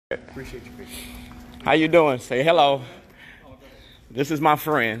Appreciate you. How you doing? Say hello. This is my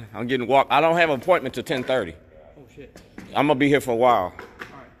friend. I'm getting walked. I don't have an appointment till 10:30. Oh, shit. I'm going to be here for a while. All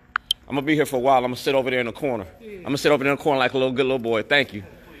right. I'm going to be here for a while. I'm going to sit over there in the corner. I'm going to sit over there in the corner like a good little boy. Thank you.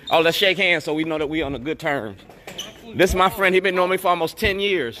 Oh, let's shake hands so we know that we're on the good terms. This is my friend. He's been knowing me for almost 10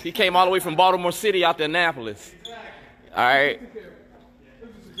 years. He came all the way from Baltimore City out to Annapolis. All right.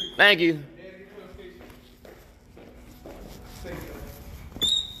 Thank you.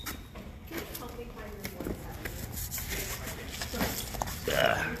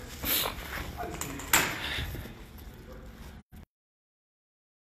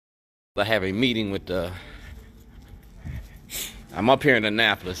 I have a meeting with I'm up here in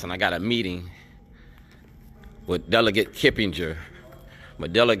Annapolis and I got a meeting with Delegate Kippinger.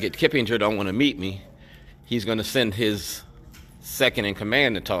 But Delegate Kippinger don't want to meet me. He's going to send his second in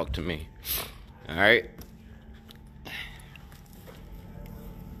command to talk to me. All right?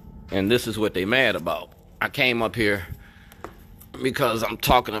 And this is what they mad about. I came up here because I'm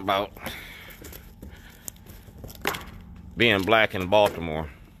talking about being black in Baltimore.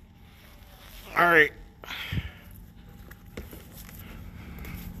 All right.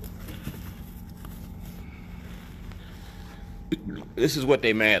 This is what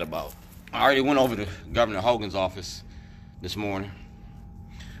they mad about. I already went over to Governor Hogan's office this morning.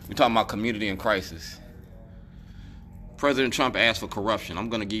 We're talking about community in crisis. President Trump asked for corruption. I'm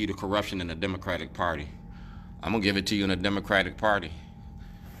going to give you the corruption in the Democratic Party. I'm going to give it to you in the Democratic Party.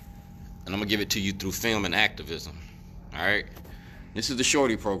 And I'm going to give it to you through film and activism. All right? This is the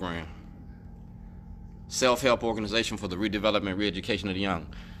Shorty program. Self-help organization for the redevelopment and re-education of the young.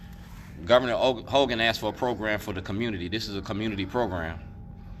 Governor Hogan asked for a program for the community. This is a community program.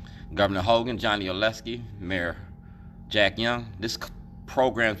 Governor Hogan, Johnny Oleski, Mayor Jack Young. This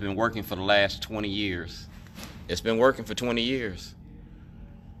program's been working for the last 20 years. It's been working for 20 years.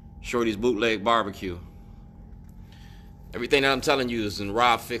 Shorty's Bootleg Barbecue. Everything that I'm telling you is in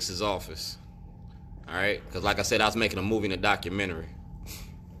Rob Fix's office. All right? Because like I said, I was making a movie and a documentary.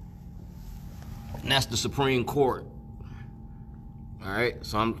 And that's the Supreme Court. All right?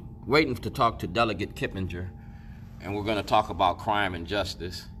 So I'm waiting to talk to Delegate Kippinger. And we're going to talk about crime and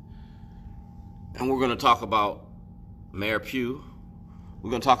justice. And we're going to talk about Mayor Pugh. We're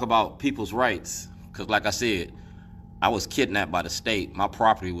going to talk about people's rights. Because like I said, I was kidnapped by the state. My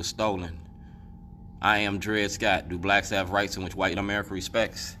property was stolen. I am Dred Scott. Do blacks have rights in which white America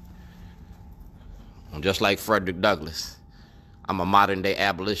respects? I'm just like Frederick Douglass. I'm a modern-day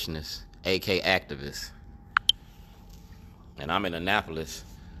abolitionist, a.k.a. activist. And I'm in Annapolis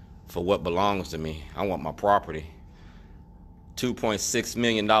for what belongs to me. I want my property. $2.6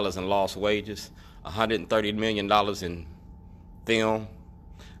 million in lost wages, $130 million in film,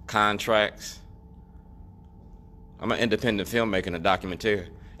 contracts. I'm an independent filmmaker and a documentary.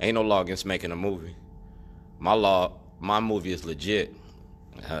 Ain't no law against making a movie. My movie is legit.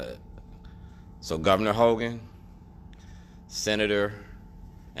 So Governor Hogan, Senator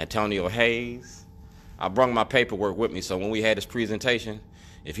Antonio Hayes, I brought my paperwork with me, so when we had this presentation,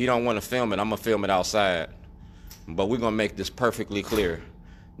 if you don't want to film it, I'm going to film it outside. But we're going to make this perfectly clear.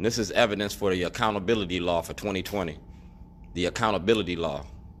 And this is evidence for the accountability law for 2020. The accountability law,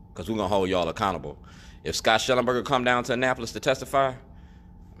 because we're going to hold y'all accountable. If Scott Shellenberger come down to Annapolis to testify,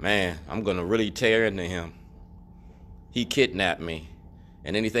 man, I'm going to really tear into him. He kidnapped me.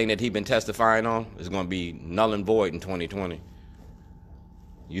 And anything that he been testifying on is going to be null and void in 2020.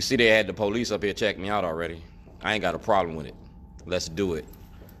 You see they had the police up here check me out already. I ain't got a problem with it. Let's do it.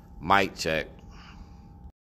 Mic check.